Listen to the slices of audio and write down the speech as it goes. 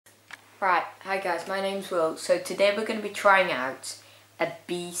Right, hi guys, my name's Will. So today we're going to be trying out a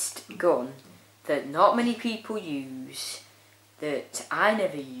beast gun that not many people use, that I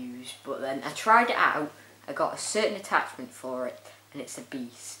never use, but then I tried it out, I got a certain attachment for it, and it's a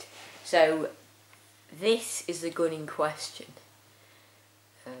beast. So this is the gun in question.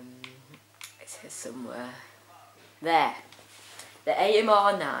 It says somewhere. There. The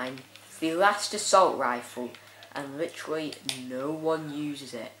AMR-9 is the last assault rifle, and literally no one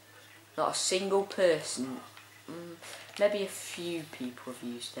uses it. Not a single person, maybe a few people have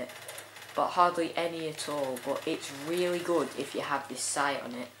used it, but hardly any at all. But it's really good if you have this sight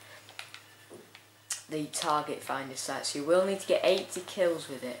on it, the target finder sight. So you will need to get 80 kills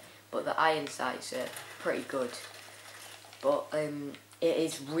with it, but the iron sights are pretty good. But it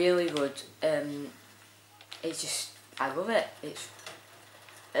is really good. It's just, I love it. It's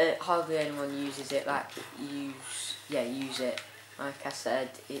hardly anyone uses it. Use it. Like I said,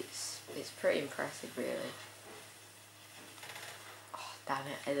 it's pretty impressive, really. Oh damn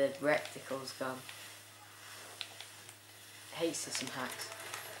it! The reticle's gone. Hates some hacks.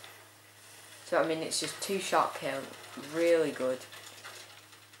 So I mean, it's just 2-shot kill. Really good.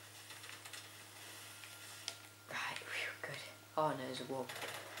 Right, whew, good. Oh no, there's a wall.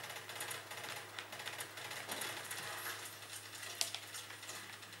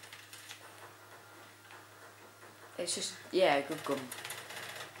 It's just, yeah, a good gun.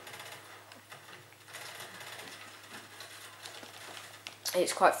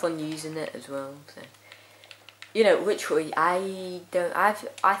 It's quite fun using it as well. So, you know, literally, I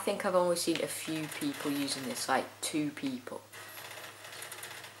think I've only seen a few people using this, like 2 people.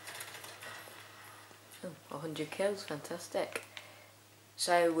 Oh, 100 kills, fantastic.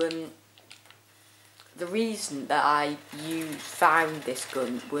 So, the reason that I found this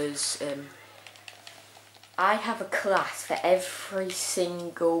gun was, I have a class for every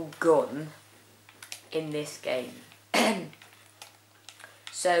single gun in this game.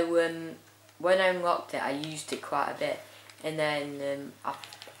 So when I unlocked it, I used it quite a bit, and then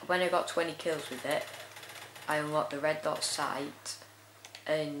when I got 20 kills with it, I unlocked the red dot sight,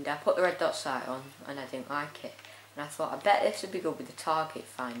 and I put the red dot sight on, and I didn't like it, and I thought, I bet this would be good with the target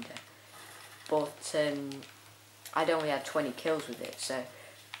finder, but I'd only had 20 kills with it, so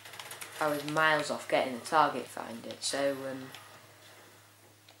I was miles off getting the target finder. So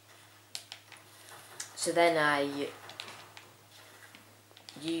then I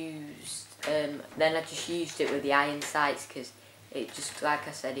just used it with the iron sights, because it just, like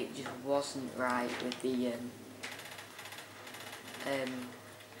I said, it just wasn't right with the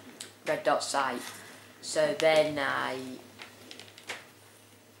red dot sight. So then I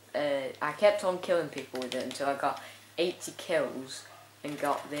kept on killing people with it until I got 80 kills and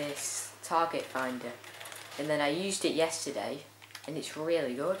got this target finder, and then I used it yesterday, and it's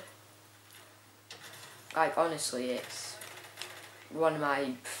really good. Like, honestly, it's one of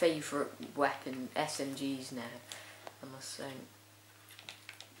my favourite weapon SMGs now, I must say.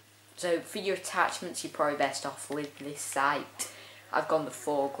 So for your attachments, you're probably best off with this sight. I've gone the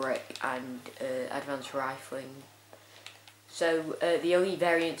foregrip and advanced rifling. So the elite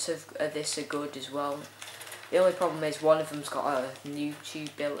variants of this are good as well. The only problem is one of them's got a new tube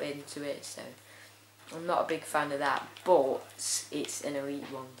built into it, so I'm not a big fan of that. But it's an elite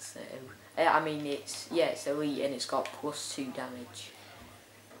one, so I mean, it's elite, and it's got +2 damage.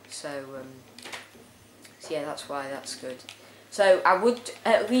 So yeah, that's why that's good. So I would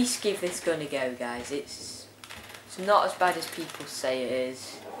at least give this gun a go, guys. It's not as bad as people say it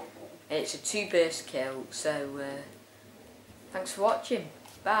is. It's a 2-burst kill. So thanks for watching.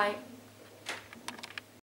 Bye.